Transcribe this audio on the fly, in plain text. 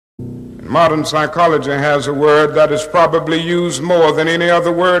Modern psychology has a word that is probably used more than any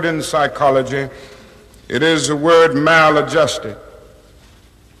other word in psychology. It is the word maladjusted.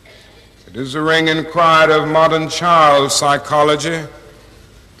 It is the ringing cry of modern child psychology,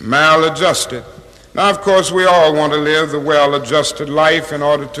 maladjusted. Now, of course, we all want to live the well-adjusted life in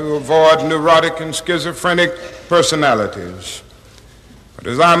order to avoid neurotic and schizophrenic personalities. But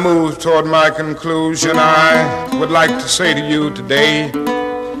as I move toward my conclusion, I would like to say to you today,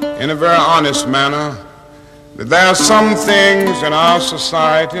 in a very honest manner, that there are some things in our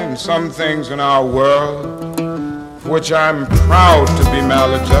society and some things in our world for which I'm proud to be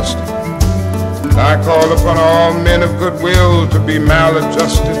maladjusted. And I call upon all men of goodwill to be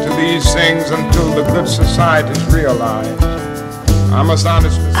maladjusted to these things until the good society is realized. I must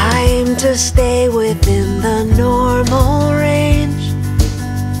honestly say, I aim to stay within the normal range.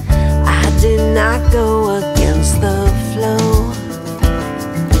 I do not go against the flow.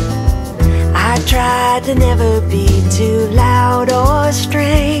 I try to never be too loud or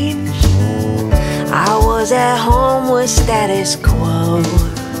strange. I was at home with status quo.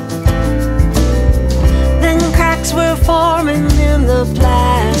 Then cracks were forming in the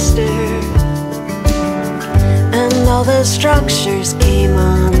plaster, and all the structures came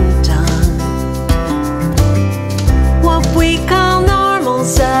undone. What we call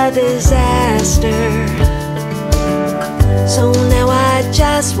normal's a disaster. So now I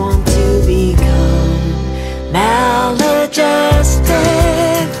just want to become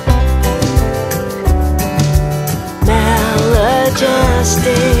maladjusted.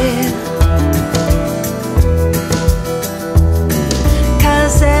 Maladjusted.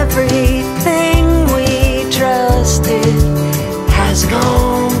 'Cause everything we trusted has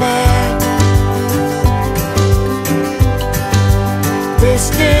gone bad. This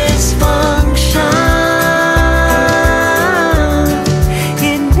dysfunction,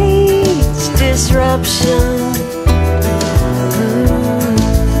 disruption.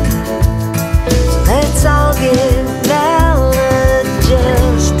 So let's all get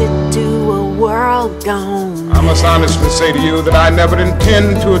maladjusted to a world gone. I must honestly say to you that I never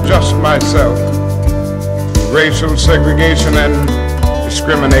intend to adjust myself to racial segregation and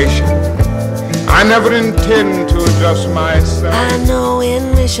discrimination. I never intend to adjust myself. I know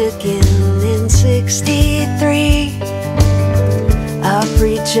in Michigan in '63, a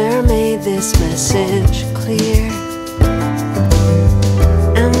preacher made this message clear,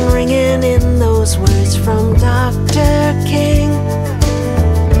 and ringing in those words from Dr. King,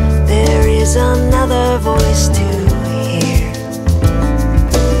 there is another voice to hear.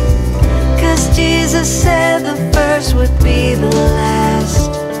 'Cause Jesus said the first would be the last.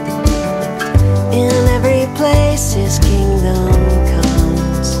 In every place his kingdom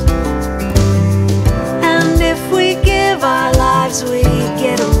comes, and if we give our lives, we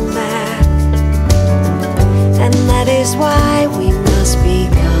get them back. And that is why we must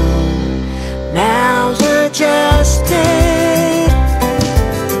become maladjusted.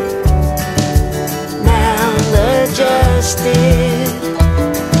 Maladjusted.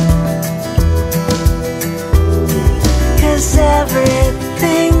 'Cause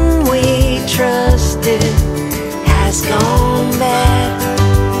everything we trusted has gone bad.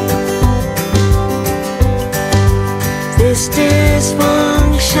 This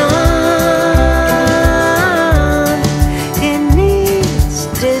dysfunction, it needs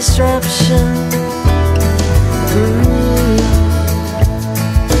disruption.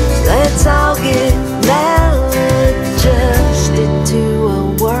 Let's all get maladjusted to a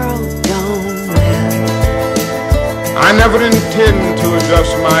world gone well. I never intend to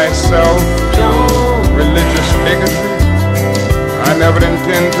adjust myself to religious bigotry. I never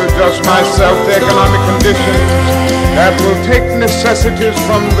intend to adjust myself to economic conditions that will take necessities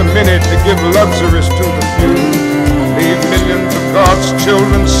from the many to give luxuries to the few, leave millions of God's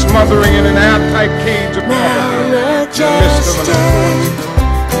children smothering in an airtight cage of poverty in the midst of an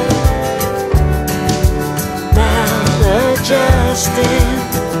Maladjusted.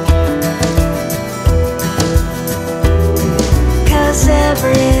 'Cause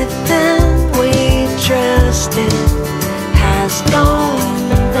everything we trusted has gone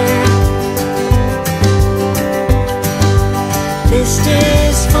there. This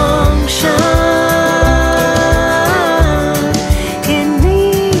dysfunction,